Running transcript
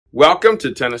Welcome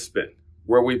to Tennis Spin,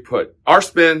 where we put our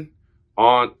spin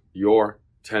on your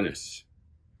tennis.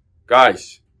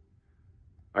 Guys,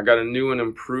 I got a new and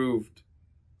improved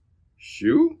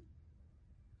shoe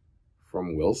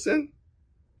from Wilson.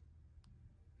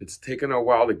 It's taken a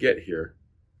while to get here.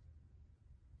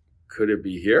 Could it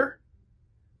be here?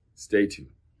 Stay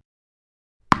tuned.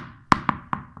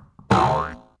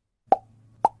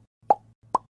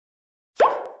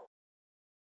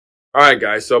 All right,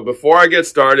 guys, so before I get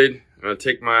started, I'm going to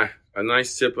take a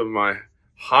nice sip of my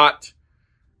hot,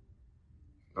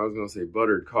 I was going to say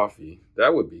buttered coffee.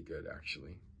 That would be good,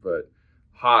 actually, but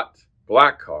hot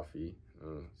black coffee,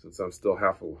 since I'm still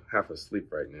half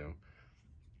asleep right now.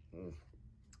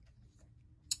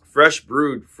 Fresh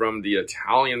brewed from the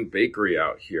Italian bakery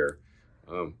out here.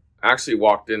 I actually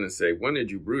walked in and said, "When did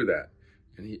you brew that?"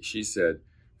 And she said,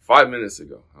 5 minutes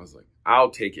ago. I was like, I'll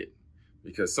take it.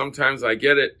 Because sometimes I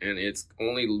get it and it's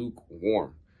only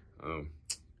lukewarm.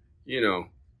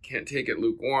 Can't take it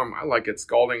lukewarm. I like it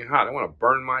scalding hot. I want to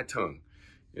burn my tongue,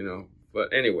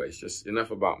 But anyways, just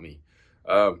enough about me.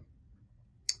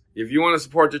 If you want to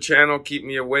support the channel, keep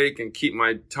me awake and keep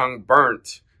my tongue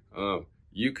burnt,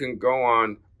 you can go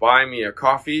on Buy Me a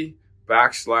Coffee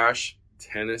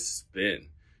 /Tennis Spin.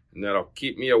 And that'll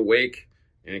keep me awake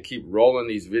and keep rolling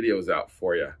these videos out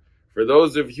for you. For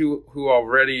those of you who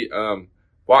already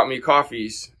bought me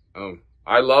coffees,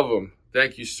 I love them.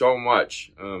 Thank you so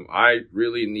much. I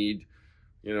really need,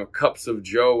 cups of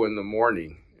Joe in the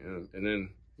morning and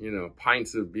then,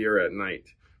 pints of beer at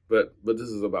night. But this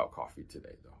is about coffee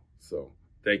today, though. So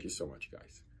thank you so much,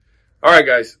 guys. All right,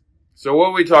 guys. So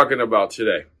what are we talking about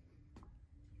today?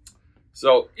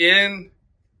 So in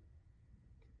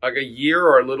like a year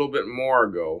or a little bit more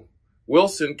ago,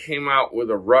 Wilson came out with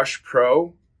a Rush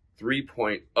Pro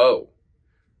 3.0,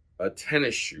 a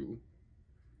tennis shoe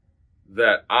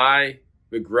that I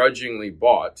begrudgingly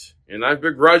bought. And I've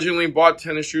begrudgingly bought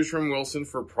tennis shoes from Wilson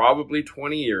for probably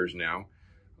 20 years now.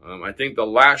 I think the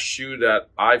last shoe that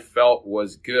I felt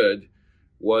was good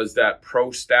was that Pro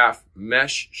Staff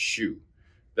mesh shoe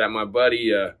that my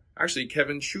buddy, actually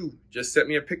Kevin Chu, just sent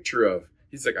me a picture of.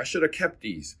 He's like, I should have kept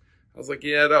these. I was like,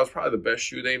 yeah, that was probably the best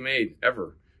shoe they made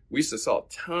ever. We used to sell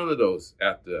a ton of those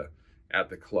at the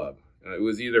club. It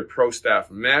was either Pro Staff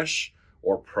mesh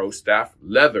or Pro Staff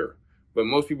leather. But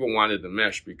most people wanted the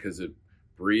mesh because it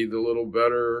breathed a little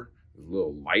better, it was a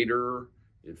little lighter,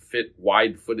 it fit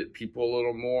wide-footed people a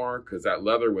little more because that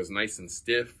leather was nice and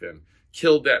stiff and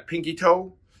killed that pinky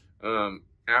toe killed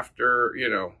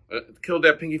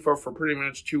that pinky toe for pretty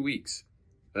much 2 weeks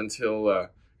until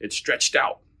it stretched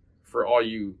out for all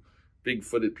you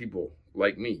big-footed people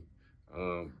like me.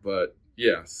 But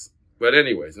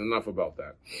anyways, enough about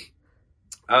that.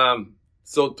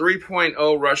 So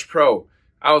 3.0 Rush Pro,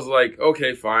 I was like,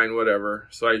 okay, fine, whatever.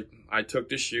 So I took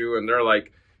the shoe and they're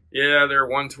like, yeah, they're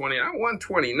 $120. I'm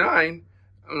 $129.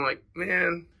 I'm like,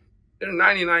 man, they're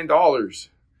 $99.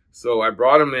 So I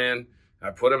brought them in. I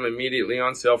put them immediately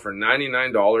on sale for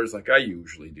 $99 like I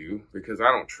usually do because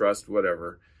I don't trust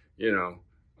whatever, I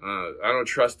don't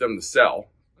trust them to sell.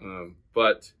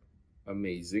 But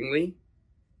amazingly,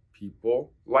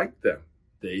 people like them.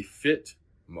 They fit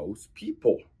most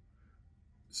people.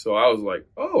 So I was like,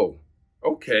 oh,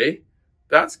 okay,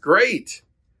 that's great,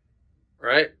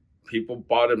 right? People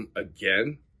bought them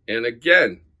again and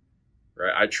again,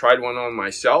 right? I tried one on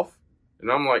myself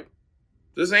and I'm like,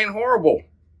 this ain't horrible.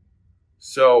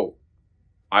 So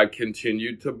I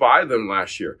continued to buy them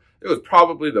last year. It was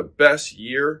probably the best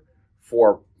year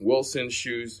for Wilson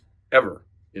shoes ever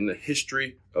in the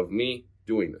history of me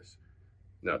doing this.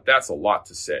 Now, that's a lot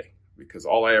to say because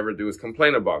all I ever do is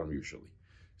complain about them usually.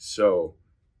 So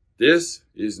this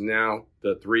is now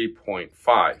the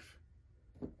 3.5.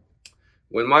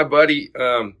 When my buddy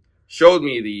showed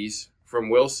me these from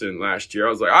Wilson last year,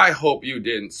 I was like, I hope you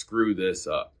didn't screw this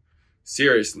up.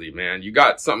 Seriously, man, you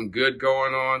got something good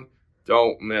going on.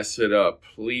 Don't mess it up,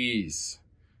 please.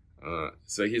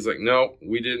 So he's like, no,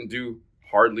 we didn't do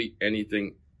hardly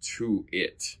anything to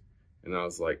it. And I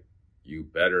was like, you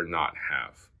better not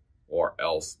have, or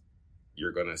else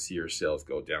you're going to see your sales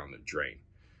go down the drain.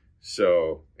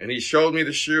 So, and he showed me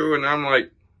the shoe and I'm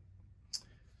like,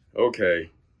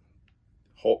 okay,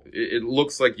 it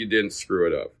looks like you didn't screw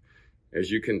it up. As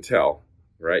you can tell,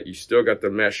 right? You still got the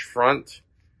mesh front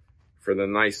for the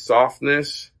nice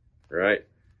softness, right?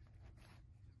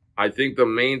 I think the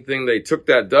main thing, they took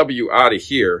that W out of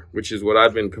here, which is what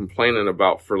I've been complaining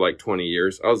about for like 20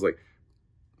 years. I was like,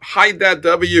 hide that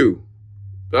W.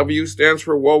 W stands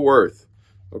for Woolworth.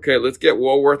 Okay, let's get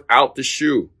Woolworth out the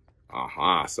shoe.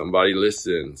 Aha, somebody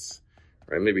listens.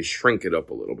 Right, maybe shrink it up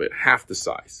a little bit, half the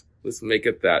size. Let's make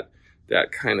it that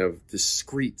kind of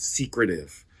discreet,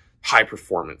 secretive, high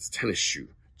performance tennis shoe.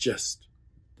 Just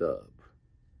dub.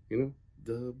 You know,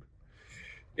 dub.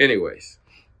 Anyways,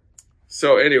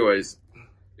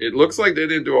 it looks like they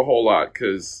didn't do a whole lot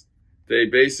because they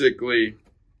basically,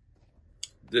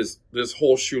 this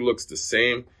whole shoe looks the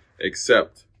same,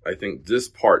 except I think this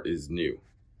part is new.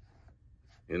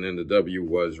 And then the W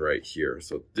was right here.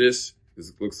 So this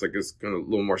looks like it's got a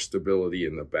little more stability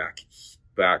in the back,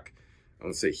 I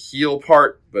don't say heel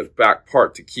part, but back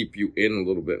part to keep you in a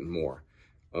little bit more.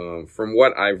 From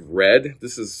what I've read,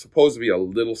 this is supposed to be a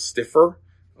little stiffer,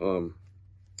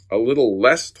 a little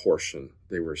less torsion,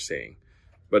 they were saying.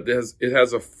 But it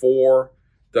has a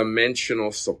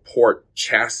 4-dimensional support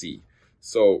chassis.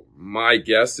 So my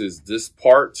guess is this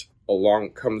part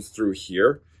comes through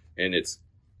here, and it's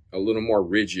a little more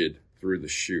rigid through the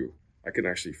shoe. I can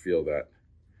actually feel that.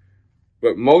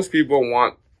 But most people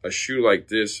want a shoe like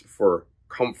this for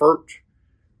comfort,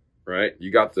 right?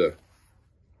 You got the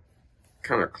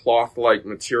kind of cloth-like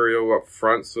material up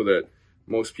front so that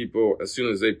most people, as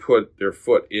soon as they put their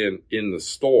foot in the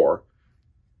store,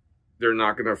 they're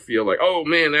not going to feel like, oh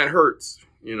man, that hurts,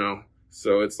 you know?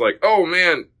 So it's like, oh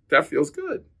man, that feels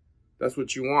good. That's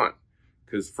what you want,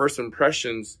 because first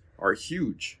impressions are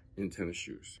huge in tennis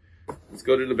shoes. Let's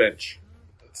go to the bench.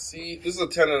 Let's see, this is a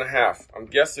 10.5. I'm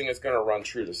guessing it's going to run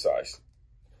true to size,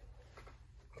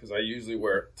 because I usually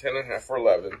wear 10.5 or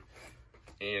 11,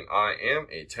 and I am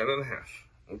a 10.5.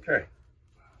 Okay.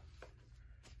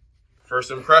 First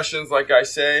impressions, like I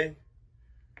say,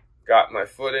 got my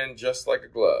foot in just like a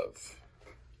glove.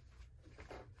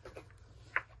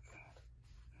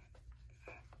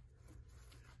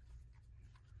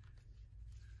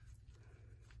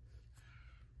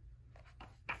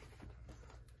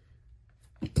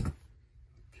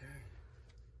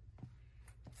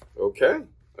 Okay,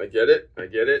 I get it.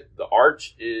 The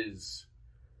arch is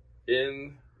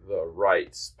in the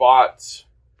right spot.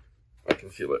 I can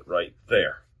feel it right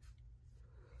there.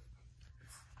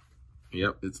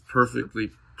 Yep, it's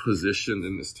perfectly positioned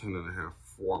in this 10.5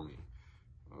 for me.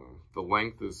 The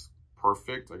length is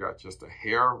perfect. I got just a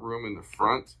hair room in the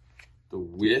front. The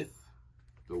width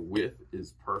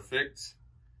is perfect.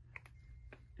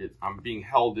 I'm being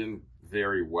held in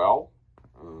very well.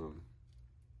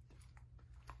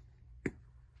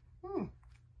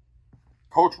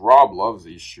 Coach Rob loves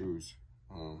these shoes.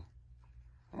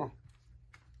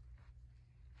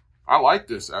 I like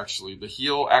this, actually. The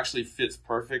heel actually fits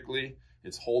perfectly.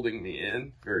 It's holding me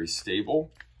in, very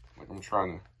stable. Like I'm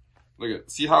trying to, look at,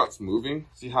 see how it's moving?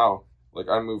 See how, like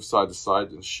I move side to side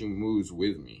and the shoe moves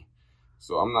with me.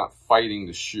 So I'm not fighting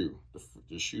the shoe.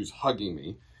 The shoe's hugging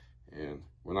me. And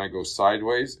when I go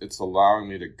sideways, it's allowing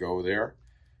me to go there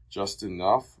just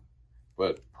enough,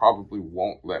 but probably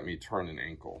won't let me turn an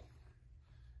ankle.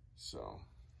 So,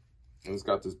 and it's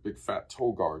got this big fat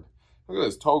toe guard. Look at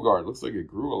this toe guard. Looks like it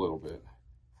grew a little bit.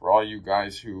 For all you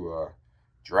guys who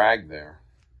drag there.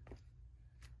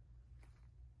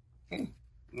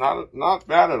 Not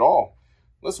bad at all.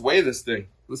 Let's weigh this thing.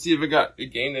 Let's see if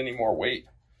it gained any more weight.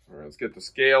 All right, let's get the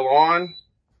scale on.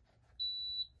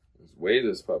 Let's weigh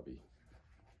this puppy.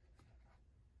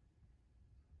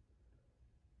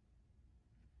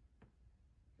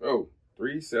 Oh,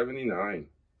 379.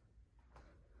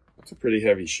 That's a pretty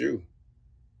heavy shoe.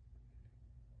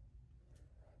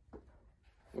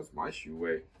 What's my shoe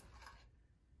weigh?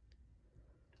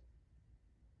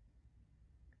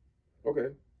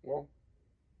 Okay, well,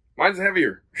 mine's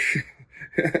heavier.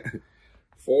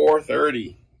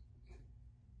 430.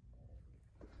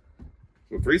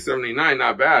 So 379,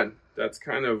 not bad. That's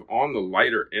kind of on the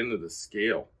lighter end of the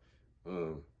scale.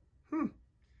 So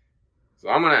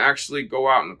I'm going to actually go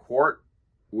out in the court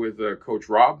with Coach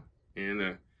Rob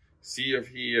and see if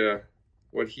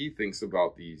what he thinks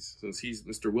about these, since he's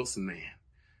Mr. Wilson man.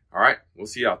 All right, we'll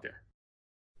see you out there.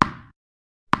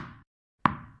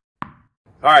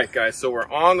 All right, guys, so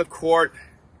we're on the court.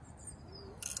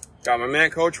 Got my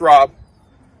man, Coach Rob.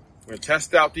 We're gonna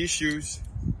test out these shoes.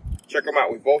 Check them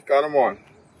out. We both got them on.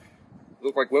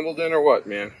 Look like Wimbledon or what,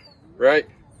 man? Right?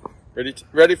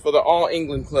 Ready for the All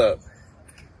England Club.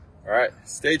 All right,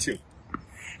 stay tuned.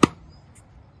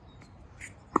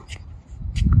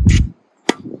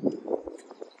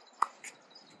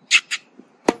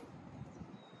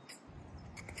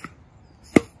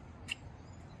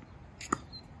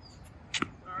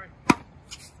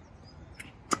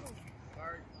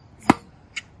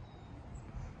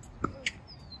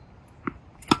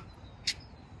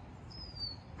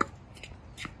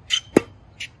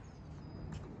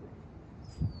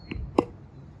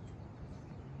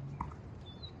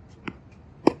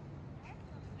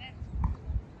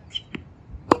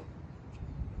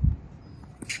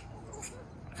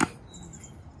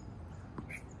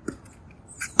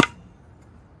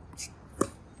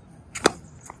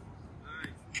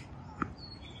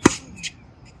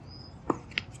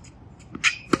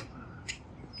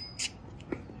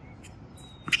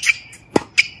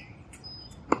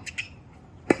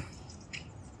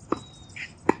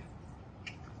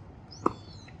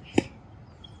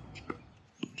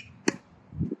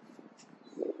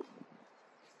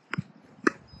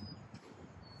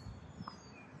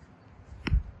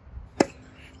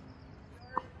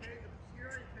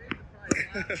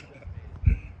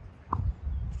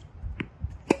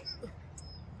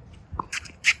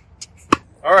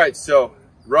 All right, so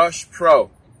Rush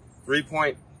Pro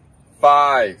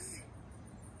 3.5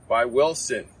 by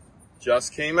Wilson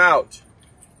just came out.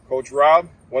 Coach Rob,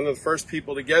 one of the first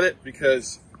people to get it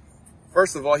because,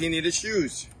 first of all, he needed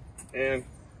shoes. And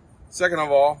second of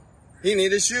all, he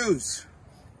needed shoes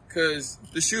because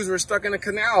the shoes were stuck in a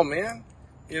canal, man,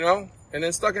 you know, and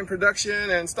then stuck in production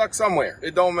and stuck somewhere.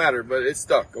 It don't matter, but it's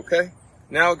stuck, okay?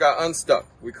 Now it got unstuck.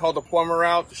 We called the plumber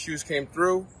out. The shoes came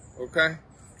through, okay?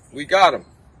 We got them,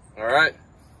 all right?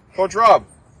 Coach Rob,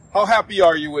 how happy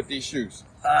are you with these shoes?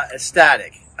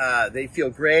 Ecstatic. They feel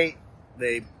great.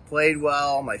 They played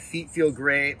well. My feet feel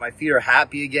great. My feet are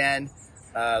happy again.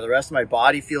 The rest of my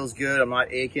body feels good. I'm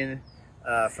not aching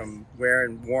from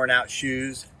wearing worn out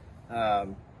shoes.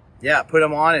 Yeah, put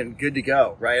them on and good to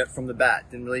go right from the bat.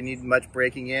 Didn't really need much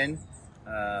breaking in.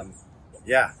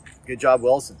 Yeah, good job,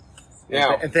 Wilson.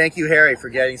 Now, and thank you, Harry, for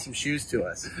getting some shoes to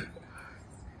us.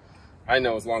 I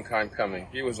know it's a long time coming.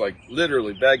 He was like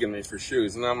literally begging me for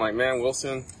shoes. And I'm like, man,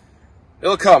 Wilson,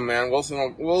 it'll come, man.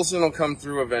 Wilson will come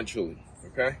through eventually,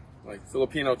 okay? Like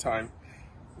Filipino time.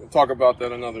 We'll talk about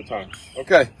that another time.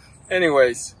 Okay,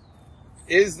 anyways,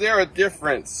 is there a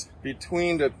difference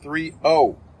between the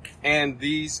 3.0 and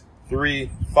these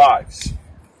 3.5s?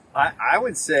 I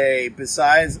would say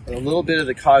besides a little bit of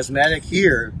the cosmetic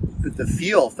here, but the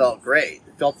feel felt great.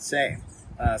 It felt the same.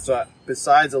 So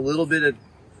besides a little bit of,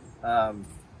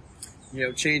 you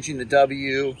know, changing the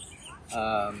W,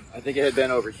 I think it had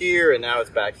been over here and now it's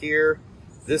back here.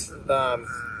 This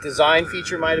design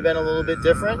feature might have been a little bit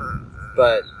different,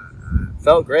 but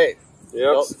felt great.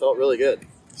 Yep. Felt really good.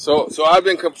 So I've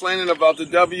been complaining about the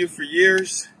W for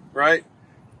years, right?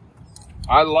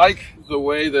 I like the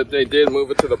way that they did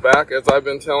move it to the back, as I've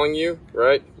been telling you,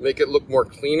 right? Make it look more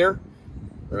cleaner,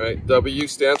 right? W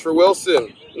stands for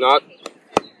Wilson, not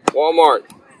Walmart,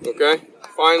 okay?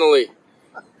 Finally.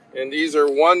 And these are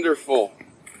wonderful,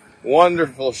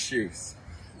 wonderful shoes,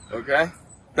 okay?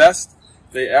 Best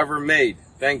they ever made.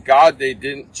 Thank God they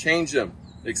didn't change them,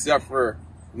 except for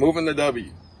moving the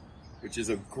W, which is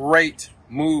a great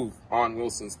move on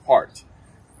Wilson's part,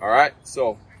 all right?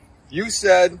 So you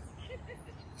said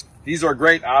these are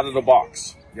great out of the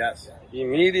box. Yes.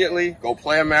 Immediately go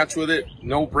play a match with it.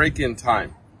 No break-in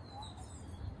time.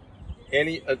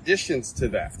 Any additions to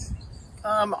that?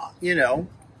 You know,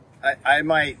 I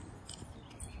might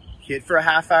hit for a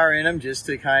half hour in them just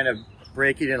to kind of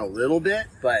break it in a little bit,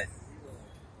 but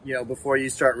you know, before you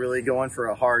start really going for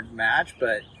a hard match.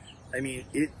 But I mean,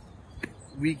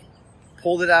 we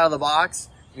pulled it out of the box.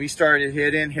 We started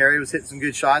hitting. Harry was hitting some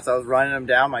good shots. I was running them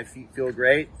down. My feet feel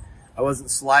great. I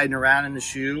wasn't sliding around in the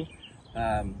shoe.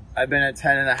 I've been at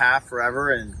 10.5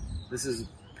 forever, and this is a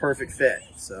perfect fit.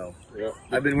 So Yep.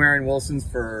 I've been wearing Wilsons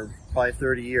for probably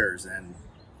 30 years and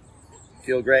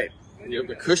feel great. Yep.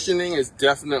 The cushioning is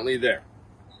definitely there.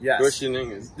 Yes.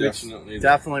 Cushioning is definitely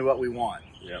there. Definitely what we want.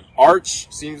 Yeah.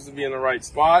 Arch seems to be in the right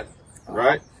spot,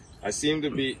 right? I seem to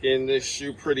be in this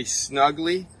shoe pretty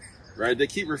snugly, right? They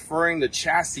keep referring to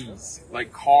chassis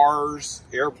like cars,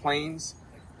 airplanes,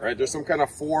 right? There's some kind of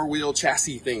four-wheel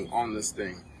chassis thing on this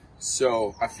thing.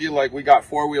 So I feel like we got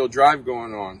four-wheel drive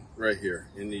going on right here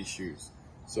in these shoes.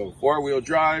 So four-wheel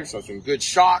drive, so some good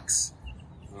shocks,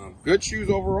 good shoes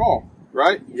overall,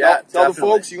 right? Yeah, tell the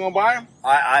folks you gonna buy them.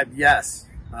 Yes,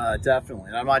 definitely.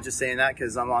 And I'm not just saying that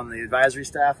because I'm on the advisory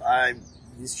staff.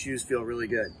 These shoes feel really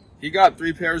good. He got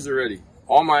 3 pairs already,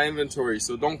 all my inventory.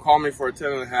 So don't call me for a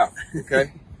 10.5,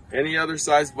 okay? Any other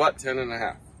size but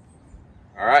 10.5.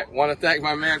 All right. Want to thank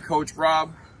my man, Coach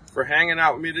Rob, for hanging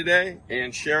out with me today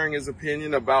and sharing his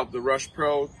opinion about the Rush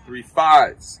Pro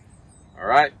 3.5s. All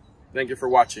right. Thank you for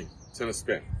watching Tennis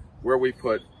Spin, where we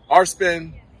put our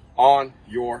spin on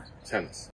your tennis.